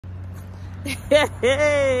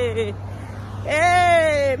Hey,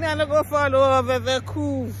 hey, me I no go follow very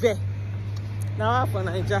cool. Now for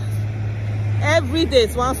Nigeria, every day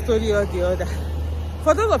it's one story or the other.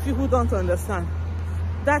 For those of you who don't understand,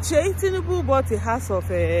 that Seyi Tinubu bought a house of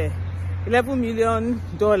 $11 million,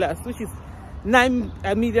 which is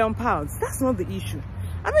 £9 million. That's not the issue.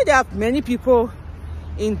 I mean, there are many people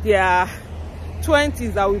in their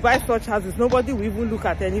 20s that will buy such houses. Nobody will even look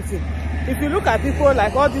at anything. If you look at people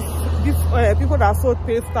like all these people that sold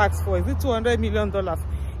pay tax for, is it $200 million?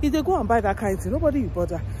 If they go and buy that kind of thing, nobody will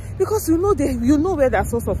bother, because you know where their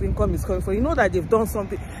source of income is coming from. You know that they've done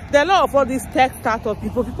something. There are a lot of all these tech startup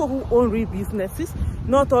people who own real businesses.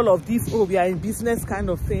 Not all of these, oh, we are in business kind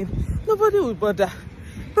of thing. Nobody will bother.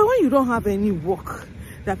 But when you don't have any work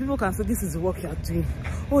that people can say, this is the work you are doing,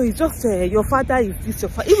 oh, it's just your father is this, your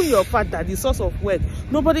father, even your father, the source of wealth,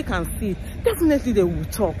 nobody can see. Definitely they will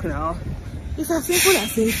talk now. It's as simple as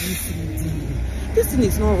ABCD. This thing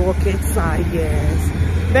is not rocket science.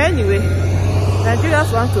 But anyway,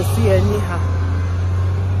 Nigerians want to see anyhow.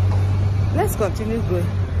 Let's continue going.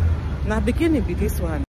 Now beginning with this one.